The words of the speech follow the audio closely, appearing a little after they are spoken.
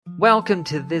Welcome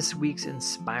to this week's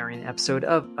inspiring episode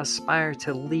of Aspire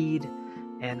to Lead,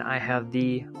 and I have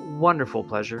the wonderful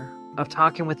pleasure of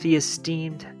talking with the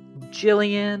esteemed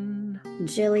Jillian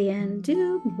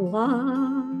DuBois.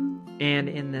 And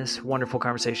in this wonderful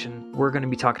conversation, we're going to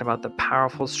be talking about the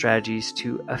powerful strategies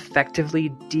to effectively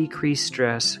decrease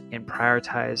stress and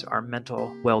prioritize our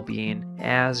mental well-being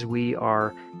as we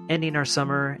are ending our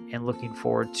summer and looking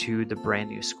forward to the brand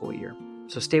new school year.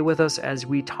 So stay with us as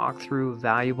we talk through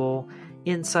valuable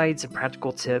insights and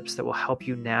practical tips that will help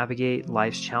you navigate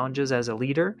life's challenges as a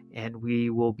leader. And we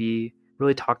will be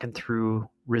really talking through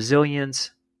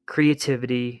resilience,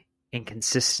 creativity, and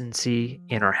consistency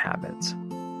in our habits.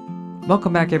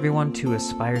 Welcome back, everyone, to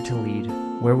Aspire to Lead,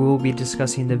 where we will be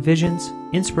discussing the visions,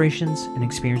 inspirations, and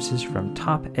experiences from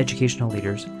top educational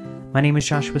leaders. My name is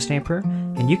Joshua Stamper,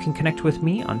 and you can connect with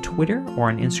me on Twitter or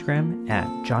on Instagram at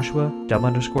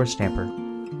Joshua_Stamper.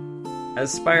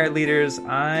 Aspire leaders,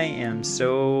 I am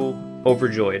so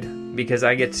overjoyed because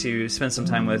I get to spend some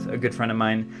time with a good friend of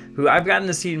mine who I've gotten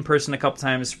to see in person a couple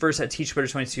times, first at Teach Better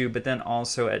 22, but then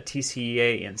also at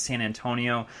TCEA in San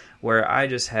Antonio, where I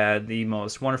just had the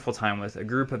most wonderful time with a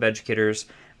group of educators.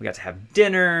 We got to have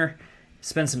dinner,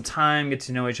 spend some time, get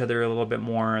to know each other a little bit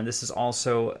more. This is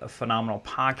also a phenomenal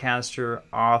podcaster,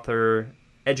 author,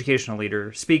 educational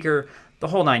leader, speaker, the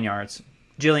whole nine yards.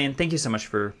 Jillian, thank you so much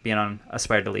for being on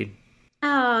Aspire to Lead.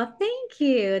 Oh, thank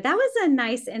you. That was a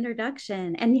nice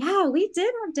introduction. And yeah, we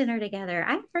did have dinner together.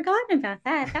 I'd forgotten about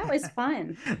that. That was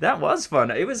fun. That was fun.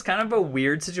 It was kind of a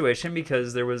weird situation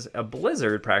because there was a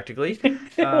blizzard practically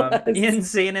in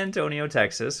San Antonio,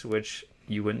 Texas, which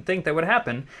you wouldn't think that would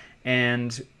happen.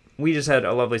 And we just had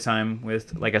a lovely time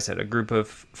with, like I said, a group of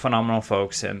phenomenal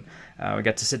folks. And we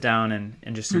got to sit down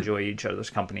and just enjoy each other's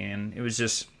company. And it was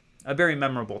just a very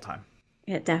memorable time.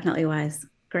 It definitely was.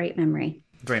 Great memory.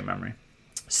 Great memory.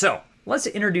 So let's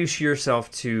introduce yourself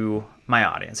to my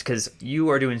audience because you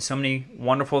are doing so many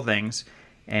wonderful things.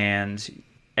 And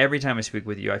every time I speak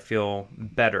with you, I feel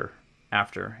better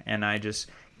after. And I just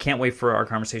can't wait for our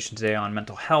conversation today on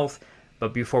mental health.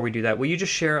 But before we do that, will you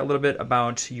just share a little bit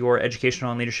about your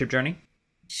educational and leadership journey?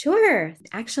 Sure.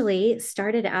 Actually,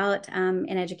 started out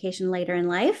in education later in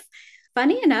life.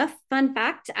 Funny enough, fun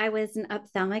fact, I was an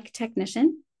ophthalmic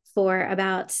technician for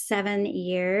about 7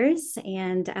 years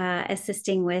and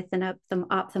assisting with an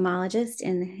ophthalmologist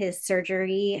in his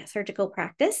surgical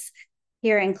practice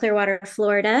here in Clearwater,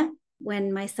 Florida.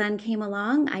 When my son came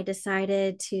along, I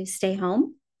decided to stay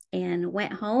home and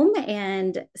went home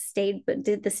and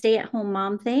did the stay-at-home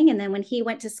mom thing. And then when he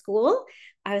went to school,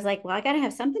 I was like, well, I got to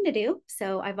have something to do.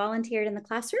 So I volunteered in the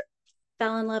classroom,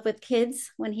 fell in love with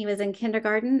kids when he was in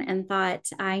kindergarten, and thought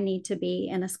I need to be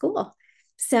in a school.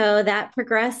 So that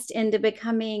progressed into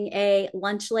becoming a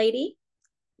lunch lady,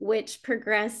 which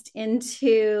progressed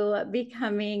into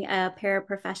becoming a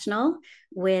paraprofessional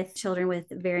with children with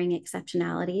varying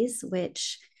exceptionalities,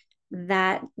 which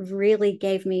that really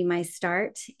gave me my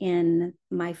start in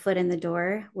my foot in the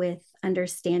door with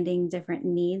understanding different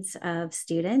needs of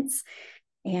students,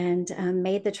 and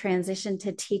made the transition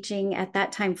to teaching. At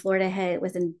that time, Florida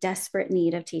was in desperate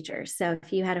need of teachers. So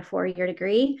if you had a 4-year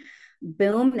degree,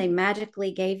 boom, they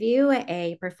magically gave you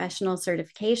a professional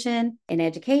certification in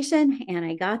education. And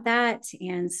I got that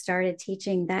and started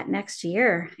teaching that next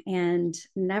year and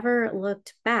never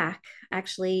looked back.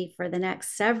 Actually, for the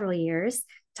next several years,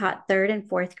 taught 3rd and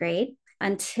 4th grade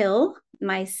until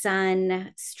my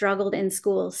son struggled in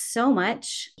school so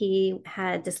much. He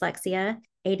had dyslexia,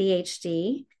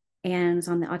 ADHD, and was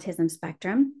on the autism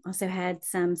spectrum. Also had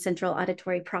some central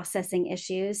auditory processing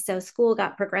issues. So school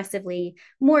got progressively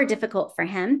more difficult for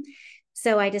him.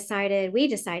 So we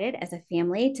decided as a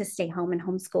family to stay home and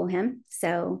homeschool him.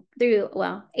 So through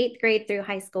 8th grade through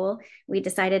high school, we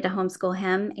decided to homeschool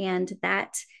him. And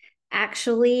that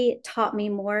actually taught me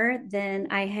more than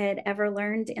I had ever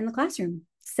learned in the classroom.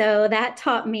 So that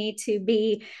taught me to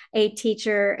be a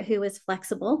teacher who was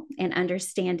flexible and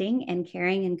understanding and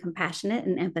caring and compassionate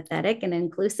and empathetic and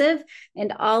inclusive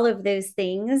and all of those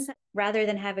things. Rather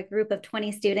than have a group of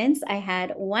 20 students, I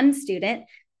had one student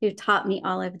who taught me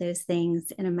all of those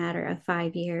things in a matter of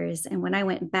 5 years. And when I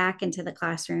went back into the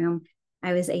classroom,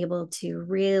 I was able to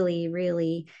really,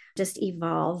 really just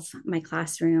evolve my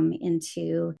classroom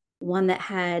into one that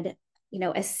had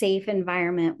a safe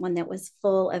environment, one that was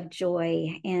full of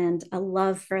joy and a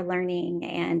love for learning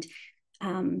and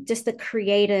just the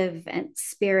creative and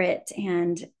spirit,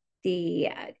 and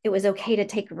it was okay to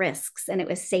take risks, and it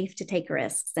was safe to take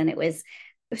risks. And it was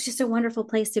just a wonderful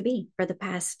place to be for the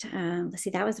past,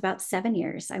 that was about 7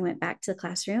 years. I went back to the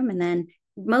classroom, and then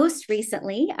most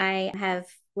recently I have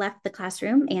left the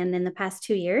classroom, and in the past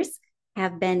 2 years,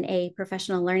 have been a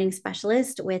professional learning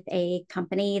specialist with a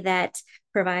company that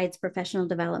provides professional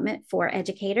development for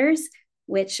educators,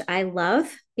 which I love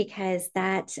because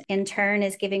that in turn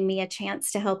is giving me a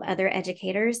chance to help other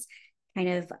educators kind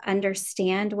of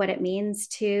understand what it means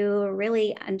to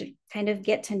really kind of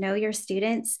get to know your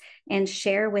students and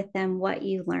share with them what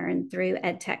you learn through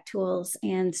ed tech tools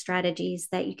and strategies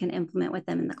that you can implement with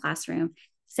them in the classroom.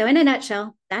 So in a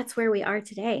nutshell, that's where we are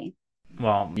today.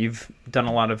 Well, you've done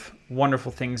a lot of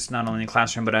wonderful things, not only in the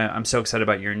classroom, but I'm so excited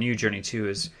about your new journey too,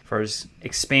 as far as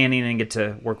expanding and get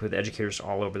to work with educators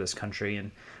all over this country.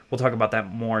 And we'll talk about that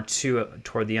more too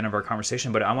toward the end of our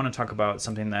conversation. But I want to talk about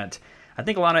something that I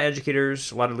think a lot of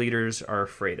educators, a lot of leaders are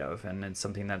afraid of, and it's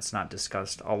something that's not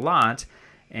discussed a lot.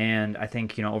 And I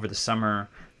think, over the summer,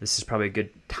 this is probably a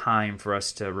good time for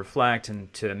us to reflect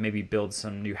and to maybe build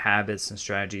some new habits and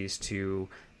strategies to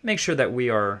make sure that we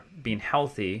are being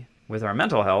healthy with our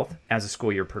mental health as the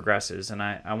school year progresses. And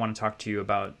I want to talk to you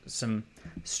about some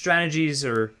strategies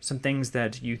or some things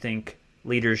that you think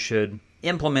leaders should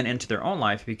implement into their own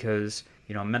life, because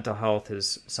mental health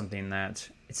is something that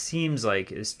it seems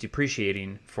like is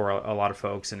depreciating for a lot of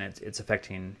folks, and it's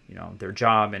affecting their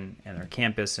job and their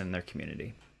campus and their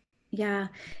community. Yeah,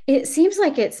 it seems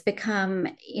like it's become,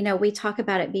 we talk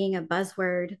about it being a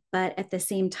buzzword, but at the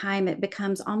same time, it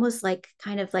becomes almost like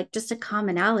kind of like just a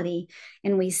commonality.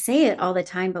 And we say it all the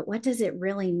time, but what does it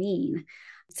really mean?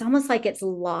 It's almost like it's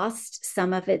lost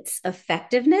some of its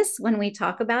effectiveness when we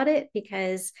talk about it,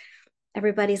 because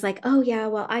everybody's like, oh, yeah,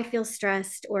 well, I feel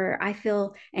stressed, or I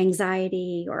feel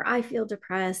anxiety, or I feel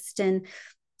depressed. And,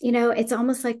 it's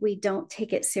almost like we don't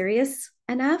take it serious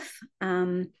enough.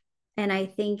 And I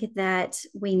think that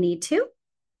we need to.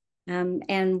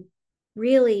 And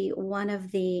really, one of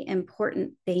the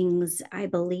important things I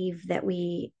believe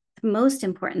the most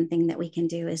important thing that we can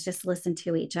do is just listen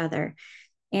to each other.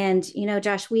 And,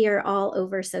 Josh, we are all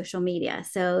over social media.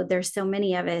 So there's so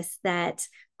many of us that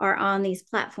are on these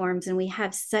platforms, and we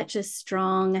have such a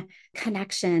strong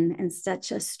connection and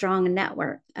such a strong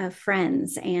network of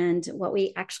friends and what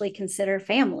we actually consider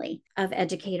family of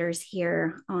educators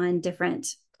here on different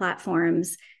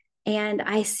platforms. And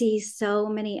I see so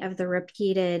many of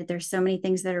there's so many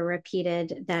things that are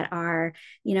repeated that are,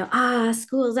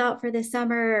 school's out for the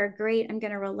summer. Great. I'm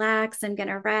going to relax. I'm going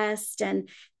to rest. And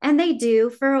they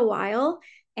do for a while.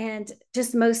 And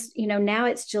just most, now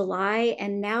it's July.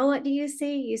 And now what do you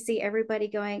see? You see everybody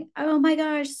going, oh my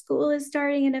gosh, school is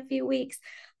starting in a few weeks.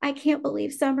 I can't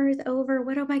believe summer is over.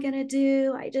 What am I going to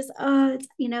do?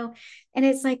 And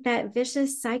it's like that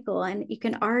vicious cycle. And you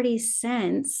can already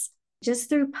sense just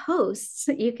through posts,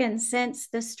 you can sense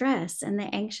the stress and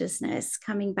the anxiousness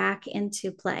coming back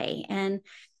into play. And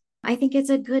I think it's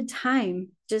a good time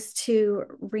just to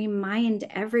remind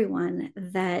everyone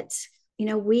that,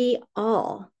 we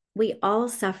all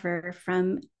suffer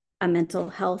from a mental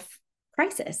health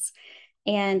crisis.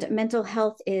 And mental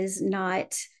health is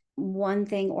not one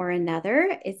thing or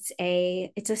another. It's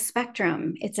a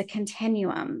spectrum, it's a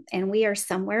continuum, and we are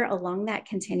somewhere along that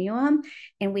continuum,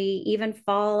 and we even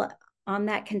fall on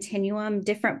that continuum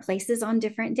different places on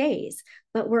different days,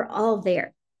 but we're all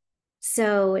there.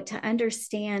 So to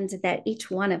understand that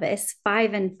each one of us,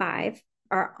 5 and 5,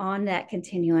 are on that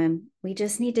continuum, we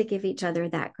just need to give each other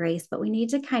that grace, but we need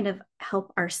to kind of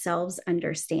help ourselves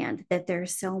understand that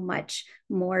there's so much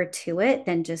more to it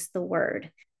than just the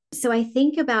word. So I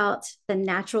think about the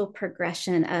natural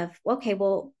progression of, okay,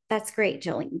 well, that's great,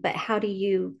 Jillian, but how do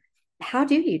you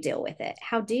deal with it?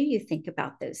 How do you think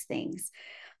about those things?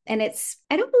 And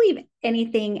I don't believe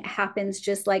anything happens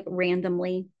just like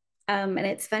randomly. And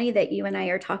it's funny that you and I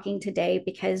are talking today,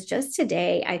 because just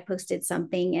today I posted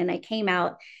something and I came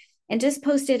out and just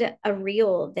posted a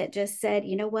reel that just said,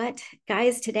 you know what,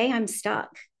 guys, today I'm stuck.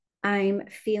 I'm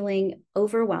feeling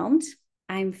overwhelmed.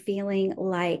 I'm feeling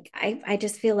like I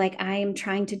just feel like I am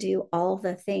trying to do all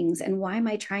the things. And why am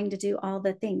I trying to do all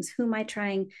the things? Who am I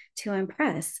trying to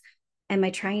impress?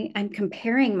 I'm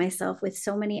comparing myself with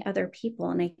so many other people,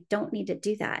 and I don't need to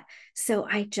do that. So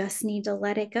I just need to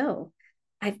let it go.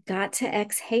 I've got to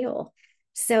exhale.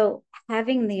 So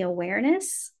having the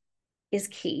awareness is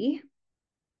key.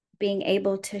 Being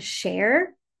able to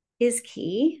share is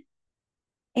key,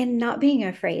 and not being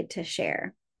afraid to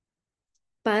share.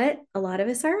 But a lot of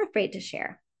us are afraid to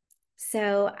share.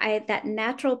 So that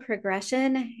natural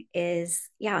progression is,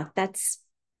 yeah, that's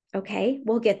okay.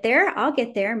 We'll get there. I'll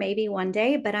get there maybe one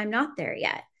day, but I'm not there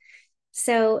yet.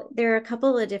 So there are a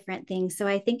couple of different things. So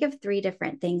I think of 3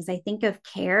 different things. I think of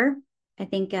care, I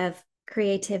think of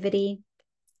creativity,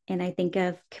 and I think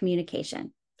of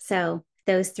communication. So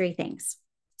those 3 things.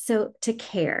 So to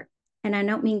care, And I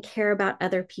don't mean care about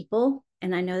other people.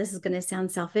 And I know this is going to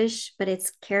sound selfish, but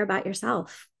it's care about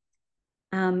yourself.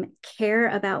 Care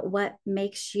about what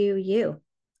makes you you.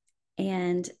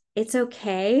 And it's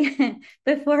okay.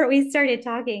 Before we started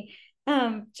talking,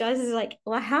 Josh is like,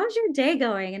 well, how's your day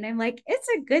going? And I'm like, it's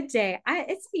a good day.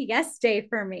 It's a yes day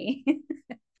for me.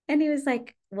 And he was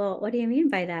like, well, what do you mean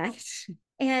by that?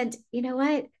 And you know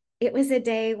what? It was a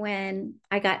day when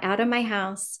I got out of my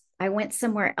house. I went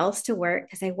somewhere else to work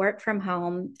because I work from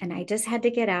home and I just had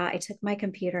to get out. I took my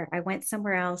computer, I went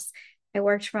somewhere else. I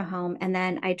worked from home. And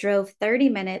then I drove 30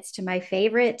 minutes to my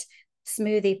favorite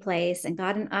smoothie place and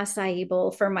got an acai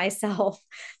bowl for myself.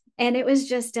 And it was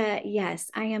just a yes,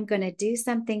 I am going to do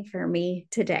something for me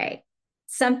today.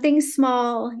 Something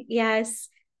small, yes,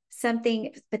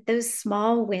 something, but those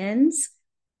small wins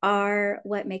are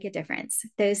what make a difference.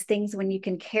 Those things when you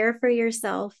can care for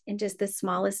yourself in just the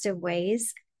smallest of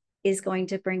ways is going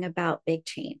to bring about big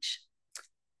change.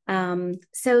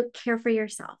 So care for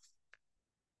yourself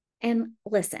and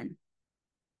listen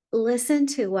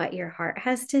to what your heart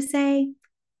has to say.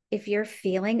 If you're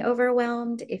feeling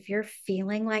overwhelmed, if you're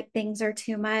feeling like things are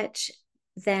too much,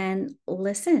 then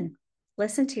listen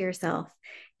to yourself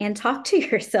and talk to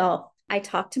yourself. I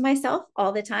talk to myself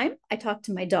all the time. I talk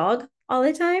to my dog all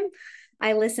the time.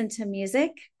 I listen to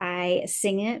music. I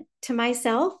sing it to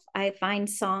myself. I find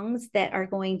songs that are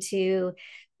going to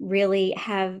really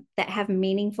have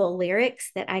meaningful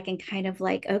lyrics that I can kind of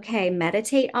like, okay,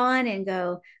 meditate on and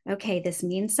go, okay, this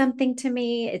means something to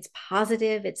me. It's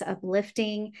positive, it's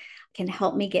uplifting, can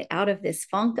help me get out of this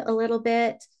funk a little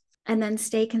bit. And then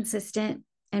stay consistent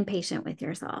and patient with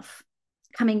yourself.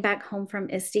 Coming back home from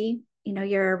ISTE,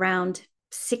 you're around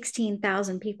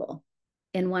 16,000 people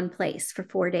in one place for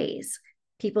 4 days,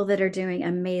 people that are doing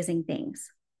amazing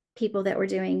things, people that were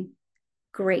doing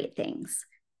great things,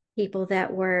 people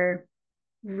that were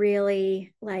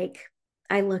really like,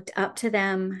 I looked up to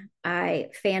them, I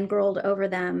fangirled over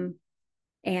them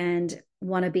and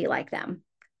want to be like them,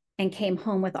 and came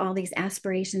home with all these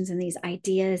aspirations and these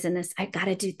ideas and this, I got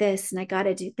to do this and I got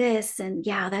to do this. And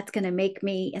yeah, it's going to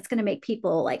make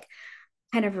people like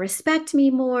kind of respect me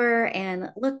more and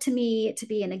look to me to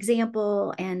be an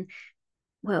example. And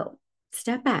whoa,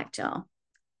 step back, Jill.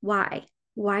 Why?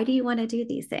 Why do you want to do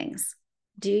these things?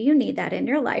 Do you need that in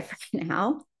your life right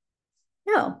now?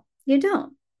 No, you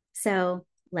don't. So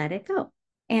let it go.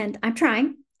 And I'm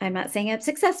trying. I'm not saying I'm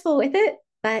successful with it,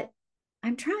 but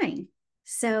I'm trying.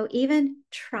 So even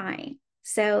trying.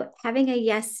 So having a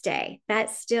yes day,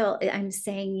 that's still, I'm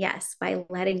saying yes by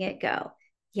letting it go.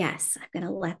 Yes, I'm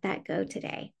going to let that go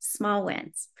today. Small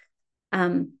wins.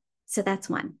 So that's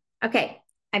one. Okay.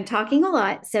 I'm talking a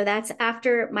lot. So that's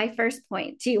after my first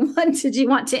point. Did you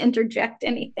want to interject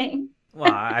anything?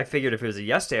 Well, I figured if it was a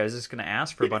yes day, I was just going to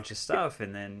ask for a bunch of stuff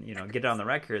and then, get it on the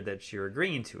record that you're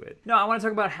agreeing to it. No, I want to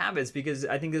talk about habits because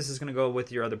I think this is going to go with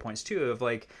your other points too of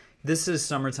like, this is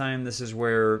summertime. This is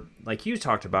where, like you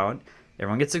talked about,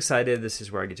 everyone gets excited. This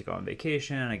is where I get to go on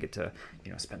vacation. I get to,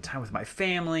 spend time with my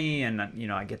family and,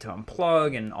 I get to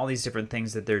unplug and all these different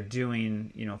things that they're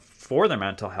doing, for their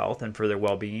mental health and for their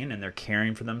well-being, and they're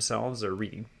caring for themselves. They're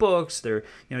reading books. They're,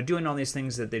 doing all these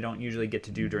things that they don't usually get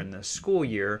to do during the school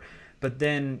year. But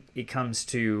then it comes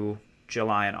to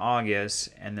July and August,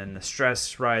 and then the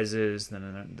stress rises,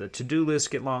 then the to-do lists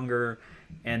get longer,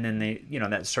 and then they,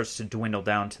 that starts to dwindle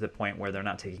down to the point where they're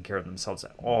not taking care of themselves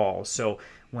at all. So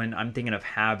when I'm thinking of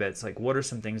habits, like what are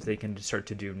some things they can start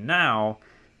to do now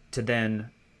to then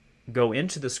go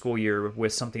into the school year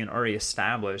with something already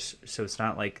established, so it's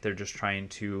not like they're just trying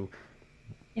to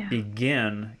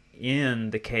begin in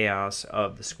the chaos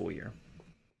of the school year.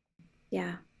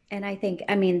 Yeah. And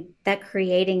I mean, that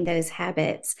creating those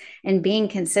habits and being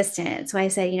consistent. So I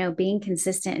said, being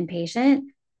consistent and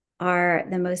patient are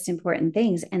the most important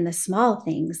things. And the small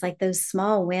things, like those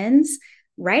small wins,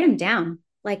 write them down,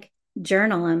 like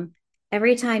journal them.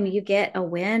 Every time you get a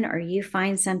win or you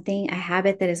find something, a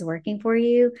habit that is working for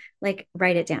you, like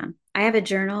write it down. I have a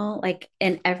journal like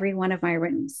in every one of my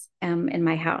rooms in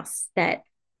my house that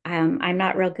I'm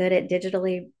not real good at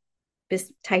digitally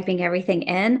just typing everything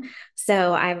in.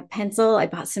 So I have a pencil. I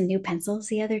bought some new pencils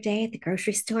the other day at the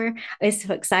grocery store. I was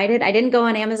so excited. I didn't go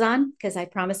on Amazon because I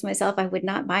promised myself I would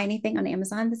not buy anything on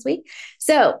Amazon this week.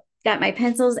 So got my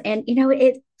pencils and,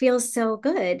 it feels so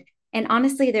good. And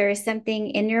honestly, there is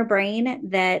something in your brain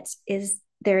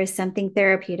there is something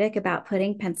therapeutic about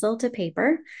putting pencil to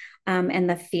paper and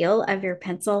the feel of your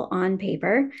pencil on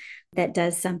paper that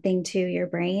does something to your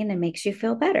brain and makes you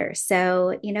feel better.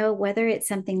 So, whether it's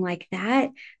something like that,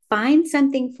 find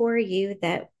something for you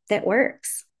that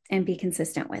works and be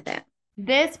consistent with it.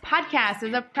 This podcast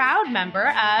is a proud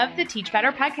member of the Teach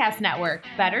Better Podcast Network.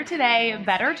 Better today,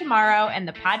 better tomorrow, and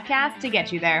the podcast to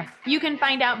get you there. You can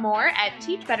find out more at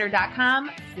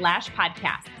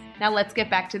teachbetter.com/podcast. Now let's get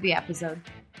back to the episode.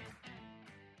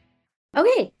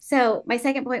 Okay, so my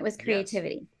second point was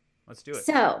creativity. Yes. Let's do it.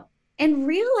 So, and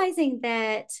realizing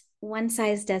that one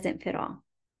size doesn't fit all,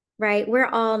 right? We're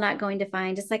all not going to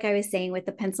find, just like I was saying with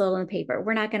the pencil and the paper,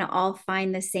 we're not going to all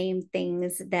find the same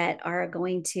things that are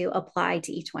going to apply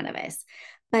to each one of us.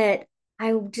 But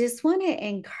I just want to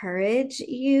encourage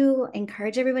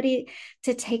everybody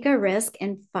to take a risk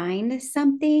and find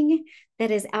something that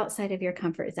is outside of your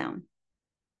comfort zone.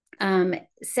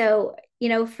 So,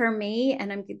 for me,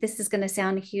 and this is going to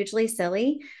sound hugely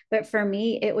silly, but for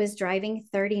me, it was driving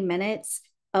 30 minutes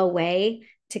away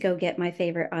to go get my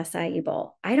favorite acai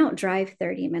bowl. I don't drive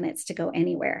 30 minutes to go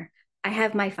anywhere. I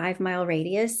have my 5-mile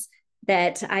radius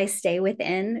that I stay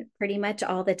within pretty much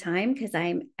all the time because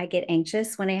I get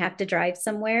anxious when I have to drive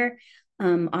somewhere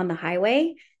on the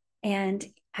highway. And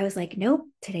I was like, nope,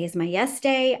 today's my yes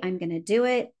day. I'm going to do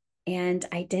it. And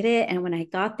I did it. And when I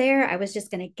got there, I was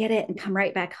just going to get it and come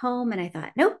right back home. And I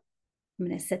thought, nope, I'm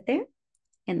going to sit there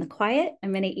in the quiet.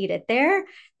 I'm going to eat it there.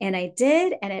 And I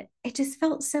did. And it just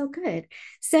felt so good.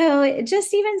 So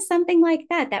just even something like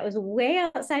that was way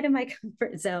outside of my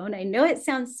comfort zone. I know it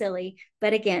sounds silly,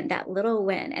 but again, that little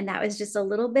win. And that was just a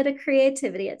little bit of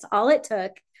creativity. It's all it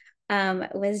took,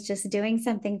 was just doing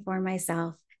something for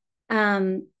myself.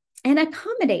 And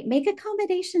make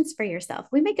accommodations for yourself.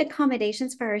 We make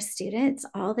accommodations for our students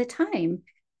all the time.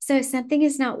 So if something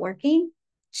is not working,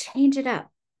 change it up,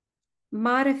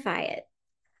 modify it.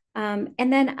 And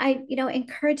then I,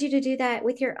 encourage you to do that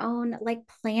with your own, like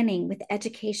planning, with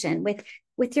education, with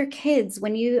your kids,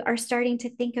 when you are starting to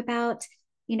think about,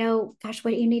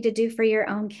 what you need to do for your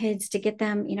own kids to get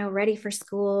them, ready for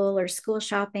school or school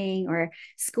shopping or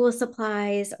school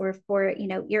supplies, or for,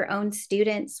 your own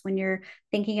students when you're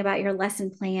thinking about your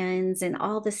lesson plans and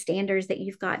all the standards that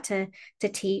you've got to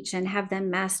teach and have them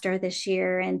master this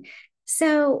year. And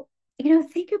so,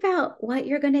 think about what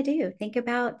you're going to do. Think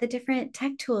about the different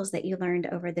tech tools that you learned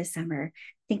over the summer.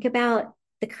 Think about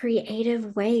the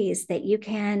creative ways that you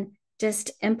can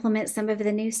just implement some of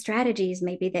the new strategies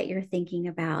maybe that you're thinking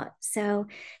about. So,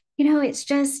 it's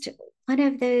just one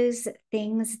of those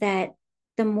things that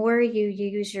the more you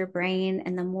use your brain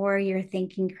and the more you're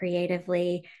thinking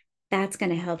creatively, that's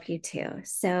going to help you too.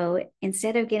 So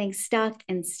instead of getting stuck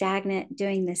and stagnant,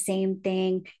 doing the same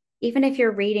thing, even if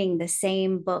you're reading the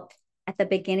same book at the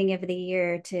beginning of the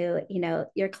year to,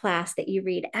 your class that you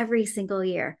read every single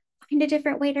year, find a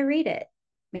different way to read it.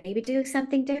 Maybe do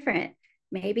something different.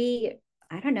 Maybe,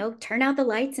 I don't know, turn out the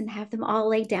lights and have them all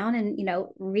laid down and,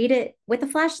 read it with a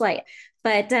flashlight.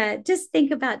 But just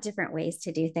think about different ways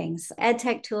to do things. Ed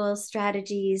tech tools,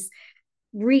 strategies,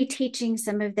 reteaching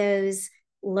some of those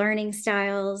learning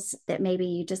styles that maybe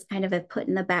you just kind of have put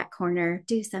in the back corner.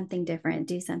 Do something different,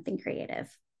 do something creative.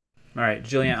 All right,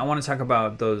 Jillian, I want to talk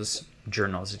about those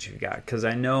journals that you've got, because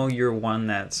I know you're one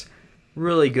that's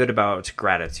really good about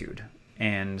gratitude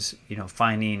and,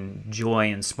 finding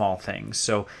joy in small things.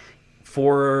 So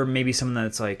for maybe someone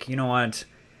that's like, you know what,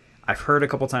 I've heard a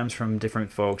couple times from different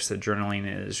folks that journaling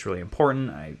is really important.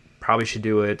 I probably should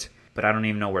do it, but I don't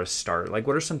even know where to start. Like,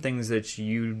 what are some things that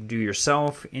you do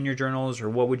yourself in your journals, or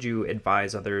what would you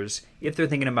advise others if they're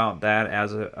thinking about that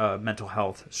as a mental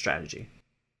health strategy?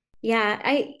 Yeah,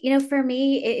 for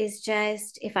me, it is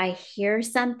just if I hear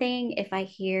something, if I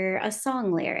hear a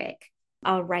song lyric,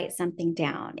 I'll write something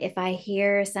down. If I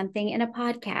hear something in a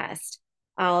podcast,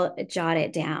 I'll jot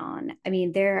it down. I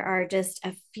mean, there are just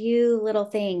a few little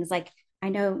things. Like, I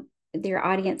know your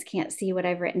audience can't see what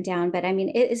I've written down, but I mean,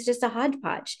 it is just a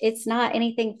hodgepodge. It's not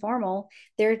anything formal.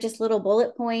 They're just little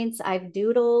bullet points I've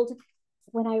doodled.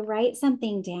 When I write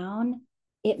something down,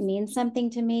 it means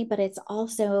something to me, but it's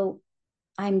also,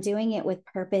 I'm doing it with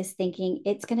purpose, thinking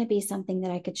it's going to be something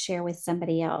that I could share with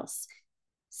somebody else.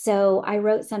 So I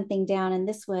wrote something down, and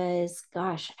this was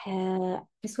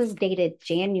dated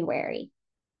January,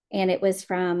 and it was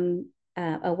from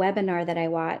a webinar that I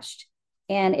watched.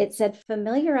 And it said,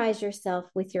 familiarize yourself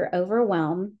with your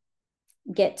overwhelm,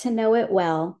 get to know it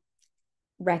well,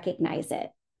 recognize it.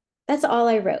 That's all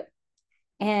I wrote.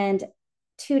 And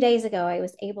 2 days ago, I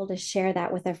was able to share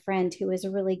that with a friend who was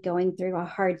really going through a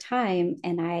hard time.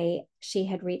 And she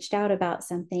had reached out about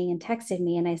something and texted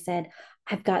me, and I said,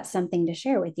 I've got something to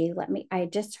share with you. I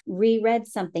just reread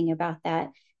something about that.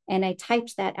 And I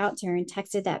typed that out to her and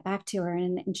texted that back to her.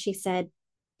 And she said,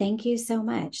 thank you so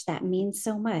much. That means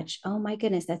so much. Oh my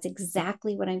goodness, that's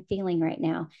exactly what I'm feeling right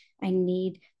now. I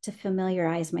need to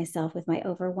familiarize myself with my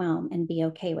overwhelm and be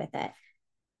okay with it.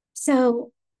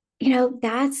 So,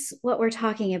 that's what we're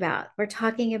talking about. We're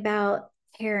talking about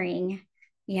caring.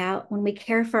 Yeah. When we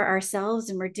care for ourselves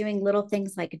and we're doing little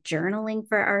things like journaling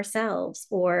for ourselves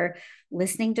or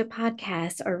listening to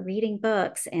podcasts or reading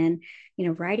books and,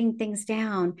 writing things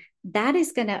down, that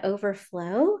is going to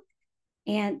overflow.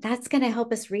 And that's going to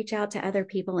help us reach out to other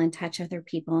people and touch other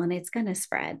people, and it's going to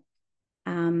spread.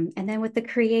 And then with the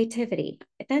creativity,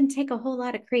 it doesn't take a whole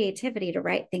lot of creativity to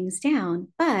write things down,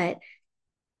 but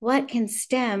what can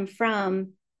stem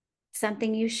from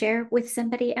something you share with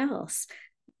somebody else,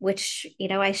 which,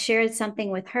 I shared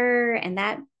something with her and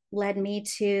that led me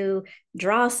to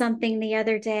draw something the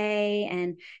other day.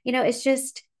 And, it's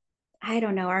just, I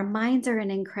don't know, our minds are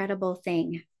an incredible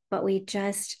thing, but we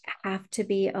just have to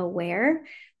be aware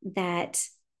that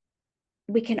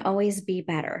we can always be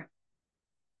better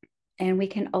and we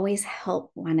can always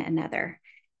help one another.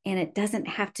 And it doesn't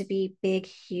have to be big,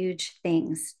 huge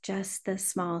things, just the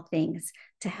small things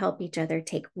to help each other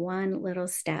take one little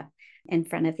step in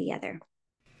front of the other.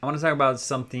 I want to talk about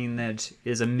something that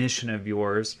is a mission of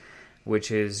yours,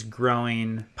 which is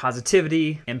growing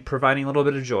positivity and providing a little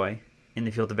bit of joy in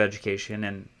the field of education.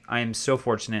 And I am so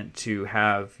fortunate to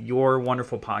have your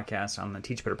wonderful podcast on the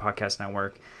Teach Better Podcast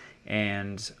Network.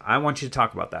 And I want you to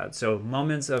talk about that. So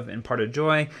Moments of Imparted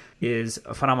Joy is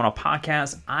a phenomenal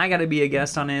podcast. I got to be a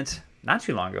guest on it not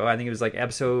too long ago. I think it was like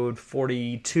episode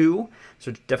 42.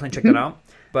 So definitely check that out.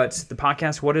 But the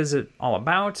podcast, what is it all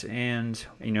about? And,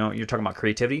 you're talking about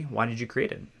creativity. Why did you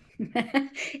create it?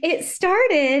 It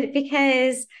started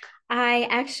because I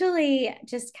actually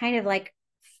just kind of like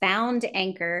found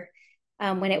Anchor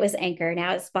when it was Anchor.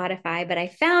 Now it's Spotify, but I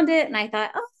found it and I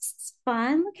thought, oh, this is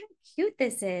fun. Look how cute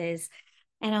this is.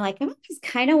 And I'm like, I just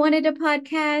kind of wanted a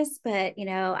podcast, but,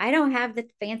 I don't have the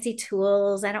fancy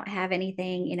tools. I don't have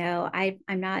anything,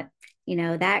 I'm not,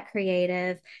 that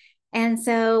creative. And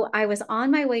so I was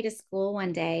on my way to school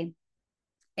one day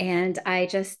and I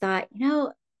just thought,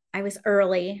 I was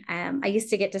early. I used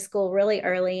to get to school really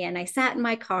early and I sat in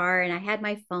my car and I had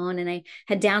my phone and I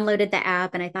had downloaded the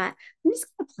app and I thought, I'm just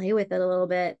going to play with it a little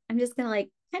bit. I'm just going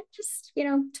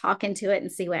to talk into it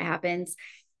and see what happens.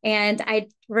 And I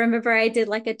remember I did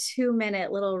like a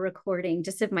 2-minute little recording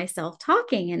just of myself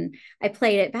talking and I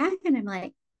played it back and I'm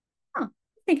like, oh,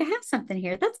 I think I have something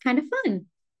here. That's kind of fun.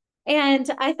 And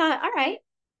I thought, all right,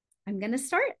 I'm going to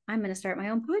start my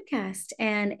own podcast.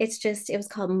 And it was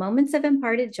called Moments of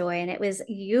Imparted Joy. And it was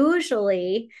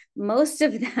usually most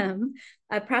of them,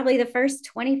 probably the first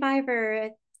 25 or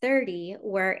 30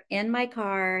 were in my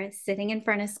car sitting in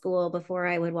front of school before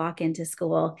I would walk into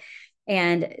school.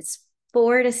 And it's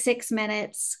 4 to 6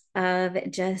 minutes of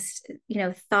just,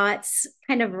 thoughts,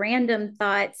 kind of random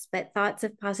thoughts, but thoughts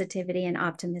of positivity and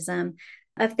optimism,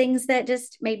 of things that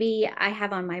just maybe I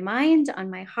have on my mind, on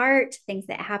my heart, things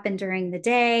that happen during the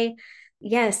day.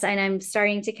 Yes. And I'm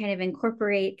starting to kind of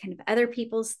incorporate kind of other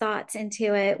people's thoughts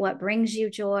into it. What brings you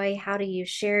joy? How do you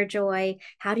share joy?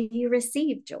 How do you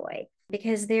receive joy?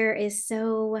 Because there is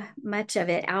so much of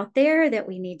it out there that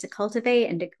we need to cultivate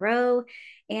and to grow.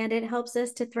 And it helps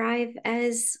us to thrive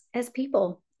as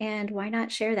people. And why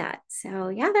not share that? So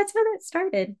yeah, that's how that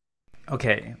started.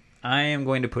 Okay. I am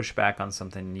going to push back on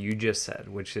something you just said,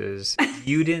 which is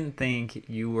you didn't think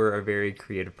you were a very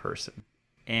creative person.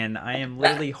 And I am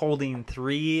literally holding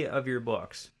 3 of your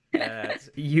books that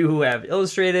you have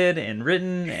illustrated and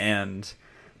written and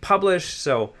published.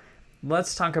 So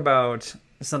let's talk about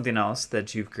something else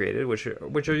that you've created, which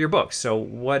are your books. So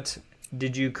what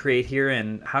did you create here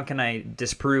and how can I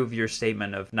disprove your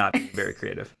statement of not being very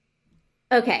creative?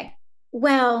 Okay.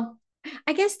 Well,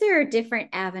 I guess there are different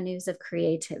avenues of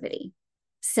creativity.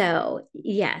 So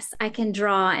yes, I can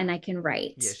draw and I can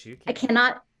write. Yes, you can.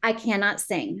 I cannot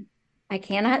sing. I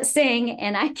cannot sing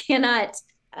and I cannot,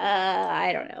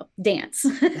 I don't know, dance.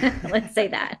 Let's say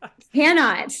that.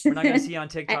 Cannot. We're not going to see you on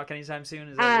TikTok anytime soon.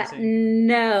 Is that what you're saying?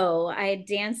 No, I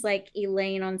dance like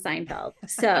Elaine on Seinfeld.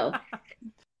 So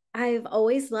I've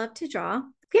always loved to draw.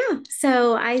 Yeah.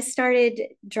 So I started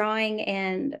drawing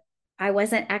and I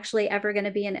wasn't actually ever going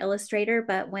to be an illustrator,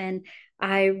 but when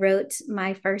I wrote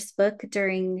my first book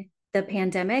during the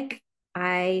pandemic,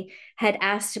 I had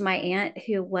asked my aunt,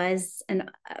 who was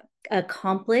an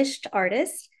accomplished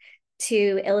artist,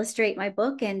 to illustrate my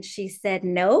book. And she said,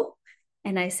 no.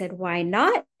 And I said, why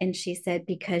not? And she said,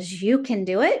 because you can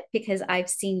do it, because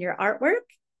I've seen your artwork.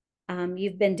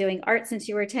 You've been doing art since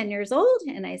you were 10 years old.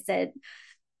 And I said,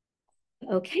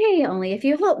 okay, only if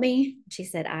you help me. She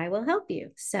said, I will help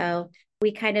you. So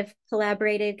we kind of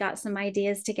collaborated, got some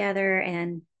ideas together,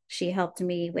 and she helped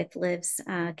me with Liv's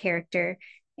character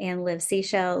and Liv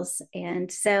Seashells.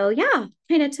 And so, yeah,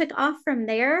 kind of took off from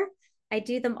there. I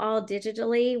do them all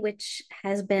digitally, which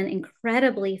has been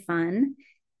incredibly fun.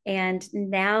 And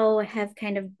now have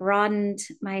kind of broadened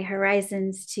my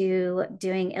horizons to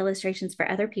doing illustrations for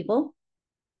other people,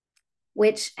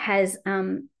 which has,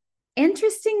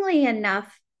 interestingly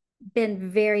enough, been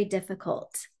very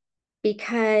difficult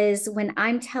because when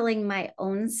I'm telling my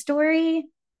own story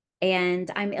and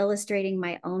I'm illustrating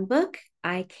my own book,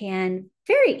 I can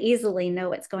very easily know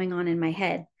what's going on in my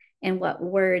head and what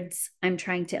words I'm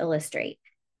trying to illustrate,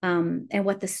 and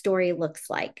what the story looks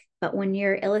like. But when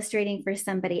you're illustrating for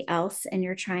somebody else and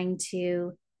you're trying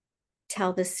to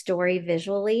tell the story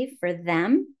visually for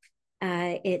them,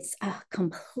 it's a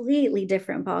completely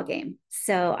different ballgame.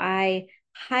 So I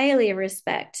highly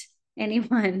respect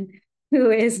anyone who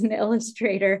is an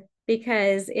illustrator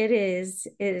because it is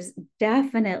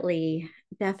definitely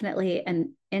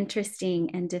an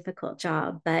interesting and difficult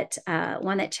job, but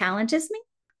one that challenges me,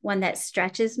 one that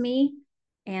stretches me,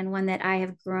 and one that I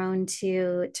have grown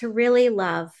to really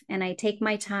love. And I take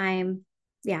my time.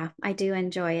 Yeah, I do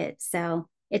enjoy it. So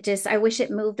I wish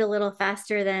it moved a little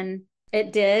faster than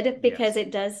it did because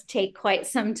It does take quite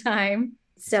some time.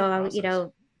 So,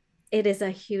 it is a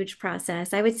huge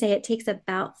process. I would say it takes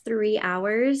about 3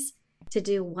 hours to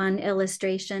do one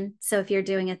illustration. So if you're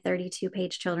doing a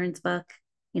 32-page children's book,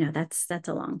 that's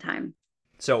a long time.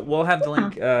 So we'll have the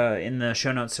link in the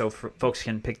show notes so folks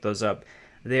can pick those up.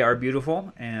 They are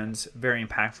beautiful and very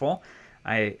impactful.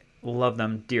 I love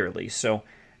them dearly. So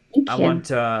I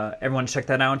want everyone to check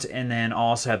that out. And then I'll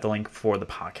also have the link for the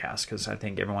podcast because I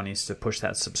think everyone needs to push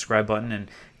that subscribe button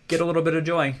and get a little bit of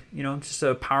joy. Just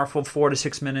a powerful 4 to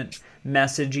 6 minute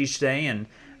message each day. And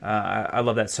I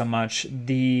love that so much.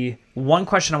 The one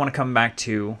question I want to come back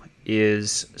to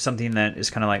is something that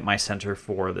is kind of like my center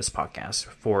for this podcast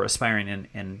for aspiring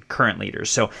and current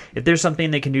leaders. So if there's something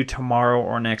they can do tomorrow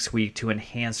or next week to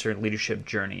enhance their leadership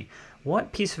journey,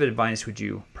 what piece of advice would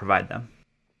you provide them?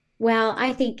 Well,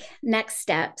 I think next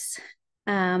steps,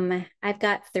 I've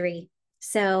got 3.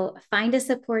 So find a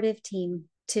supportive team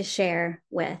to share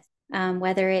with,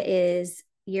 whether it is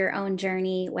your own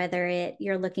journey, whether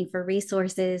you're looking for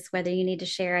resources, whether you need to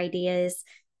share ideas.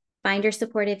 Find your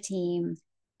supportive team.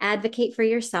 Advocate for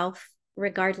yourself,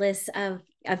 regardless of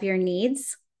your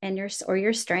needs and your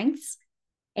strengths.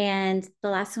 And the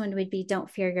last one would be don't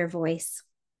fear your voice.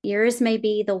 Yours may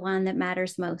be the one that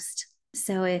matters most.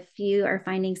 So if you are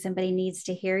finding somebody needs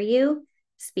to hear you,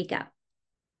 speak up.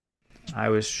 I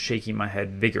was shaking my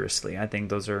head vigorously. I think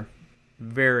those are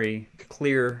very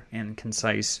clear and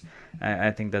concise.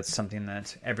 I think that's something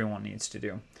that everyone needs to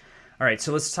do. All right,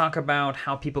 so let's talk about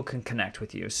how people can connect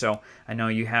with you. So I know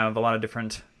you have a lot of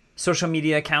different social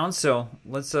media accounts, so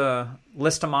let's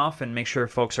list them off and make sure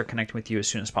folks are connecting with you as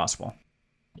soon as possible.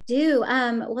 I do.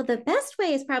 Well, the best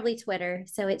way is probably Twitter.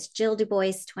 So it's Jill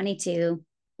DuBois 22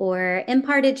 or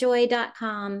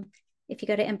impartedjoy.com. If you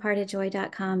go to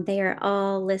impartedjoy.com, they are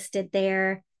all listed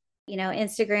there.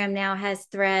 Instagram now has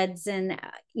threads and,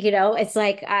 it's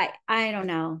like, I don't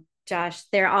know, Josh,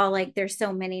 they're all like, there's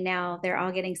so many now. They're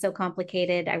all getting so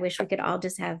complicated. I wish we could all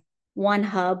just have one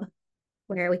hub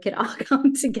where we could all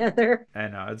come together. I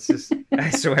know. It's just, I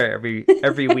swear,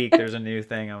 every week there's a new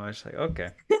thing. I'm just like, okay.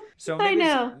 So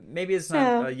maybe it's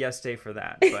not a yes day for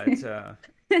that, but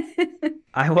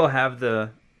I will have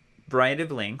the variety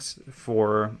of links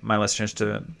for my listeners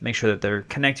to make sure that they're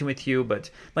connecting with you. But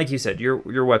like you said, your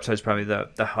website is probably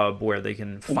the hub where they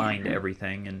can find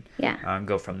everything and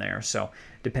go from there. So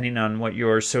depending on what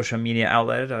your social media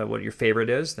outlet, what your favorite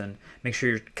is, then make sure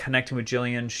you're connecting with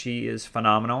Jillian. She is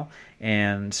phenomenal.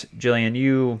 And Jillian,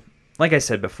 you, like I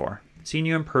said before, seeing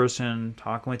you in person,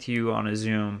 talking with you on a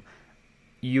Zoom,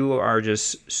 you are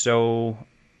just so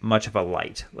much of a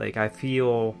light. Like I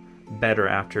feel better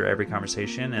after every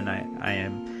conversation, and I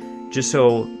am just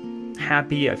so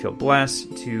happy. I feel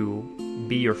blessed to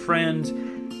be your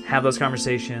friend, have those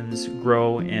conversations,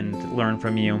 grow and learn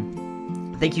from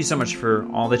you. Thank you so much for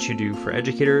all that you do for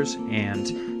educators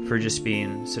and for just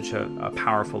being such a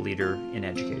powerful leader in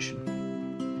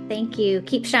education. Thank you.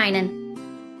 Keep shining.